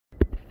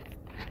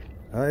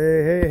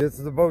Hey, this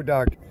is the boat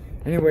doctor.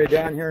 Anyway,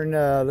 down here in,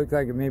 looks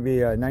like it may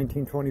be a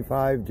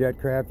 1925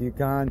 Jetcraft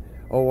Yukon,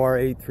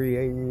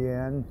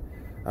 OR83AEN.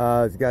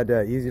 It's got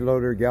easy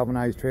loader,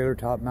 galvanized trailer,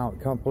 top mount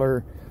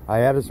coupler. I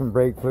added some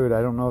brake fluid.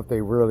 I don't know if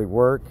they really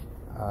work.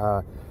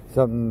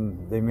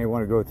 Something they may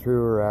want to go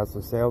through or ask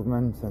the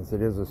salesman, since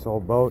it is a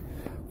sold boat.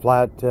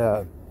 Flat,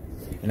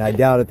 and I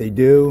doubt if they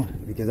do,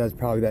 because that's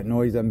probably that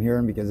noise I'm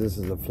hearing, because this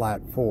is a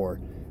flat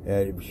 4.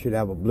 It should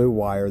have a blue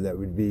wire that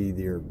would be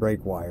your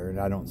brake wire, and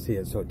I don't see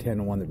it, so 10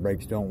 to 1 the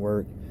brakes don't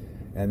work.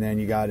 And then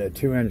you got a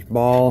 2-inch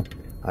ball.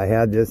 I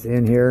had this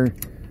in here,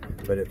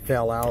 but it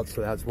fell out,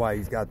 so that's why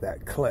he's got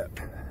that clip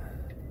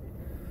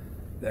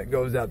that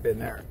goes up in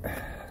there.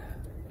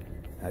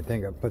 I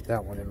think I put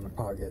that one in my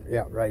pocket.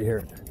 Yeah, right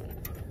here.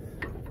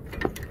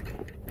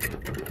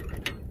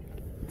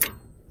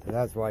 So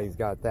that's why he's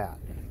got that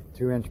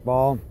 2-inch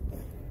ball,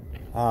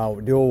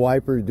 dual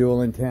wipers,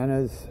 dual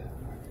antennas.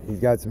 He's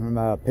got some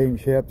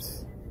paint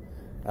chips.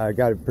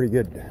 Got a pretty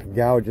good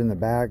gouge in the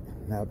back.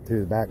 Up through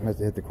the back, must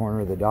have hit the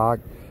corner of the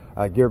dock.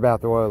 Gear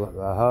bath oil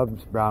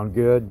hubs, brown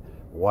good,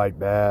 white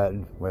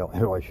bad. Well,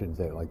 I shouldn't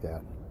say it like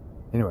that.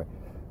 Anyway,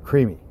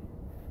 creamy.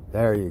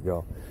 There you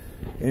go.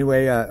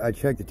 Anyway, I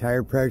checked the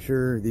tire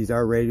pressure. These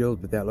are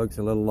radials, but that looks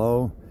a little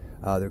low.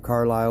 They're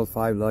Carlisle's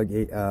 5-lug,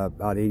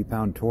 about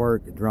 80-pound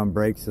torque, drum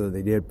brakes, so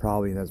they did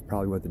probably, that's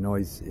probably what the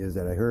noise is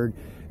that I heard.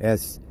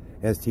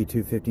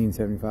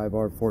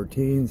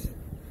 ST215-75R14s.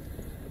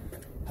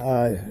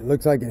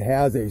 Looks like it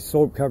has a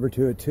slope cover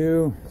to it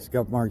too.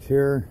 Scuff marks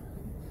here.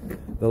 A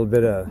little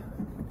bit of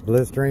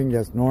blistering,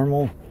 that's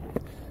normal.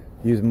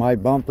 Using my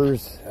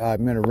bumpers.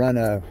 I'm going to run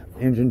a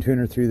engine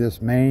tuner through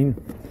this main,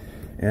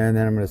 and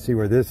then I'm going to see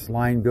where this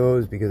line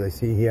goes, because I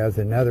see he has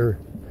another.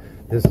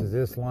 This is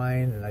this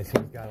line, and I see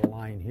he's got a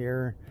line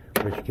here,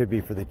 which could be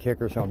for the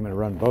kicker, so I'm going to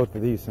run both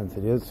of these since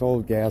it is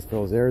sold. Gas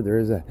fills there. There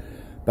is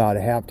about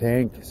a half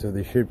tank, so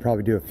they should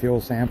probably do a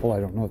fuel sample. I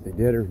don't know if they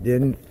did or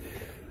didn't.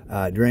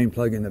 Drain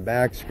plug in the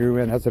back, screw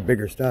in. That's a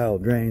bigger style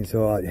drain,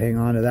 so I'll hang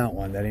on to that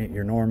one. That ain't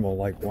your normal,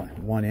 like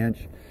one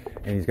inch.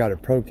 And he's got a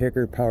pro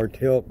kicker, power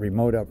tilt,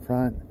 remote up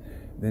front.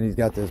 Then he's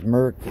got this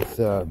Merc. It's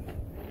I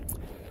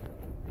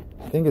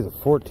think it's a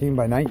 14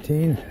 by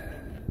 19.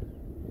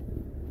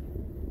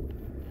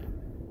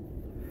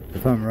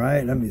 If I'm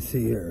right, let me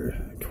see here.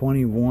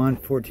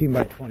 14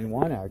 by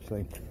 21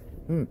 actually.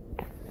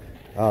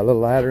 A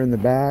little ladder in the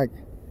back.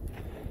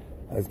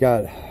 It's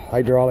got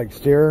hydraulic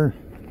steer.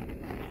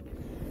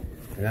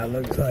 And that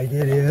looks like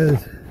it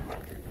is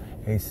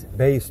a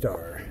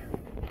Baystar.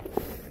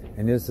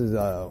 And this is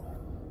a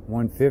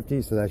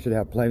 150, so that should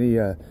have plenty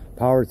of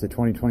power. It's a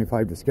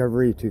 2025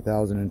 Discovery,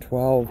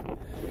 2012.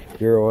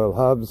 Gear oil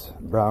hubs,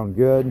 brown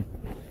good.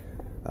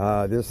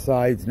 This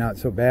side's not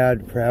so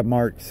bad. Crab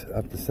marks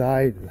up the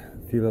side,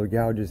 a few little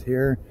gouges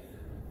here.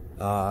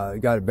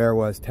 Got a Bear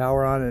West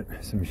tower on it,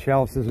 some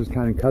shelves. This was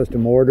kind of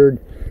custom ordered.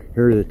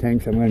 Here are the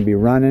tanks I'm going to be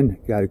running.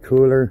 Got a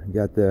cooler,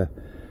 got the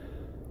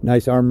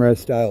nice armrest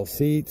style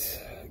seats,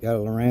 got a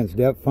Lowrance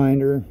depth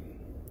finder,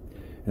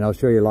 and I'll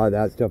show you a lot of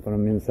that stuff when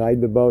I'm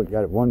inside the boat.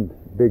 Got one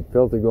big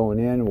filter going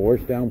in, a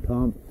washdown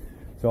pump.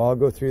 So I'll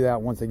go through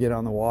that once I get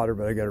on the water,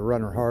 but I got to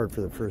run her hard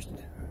for the first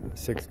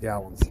 6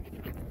 gallons.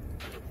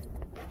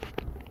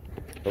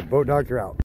 So boat doctor out.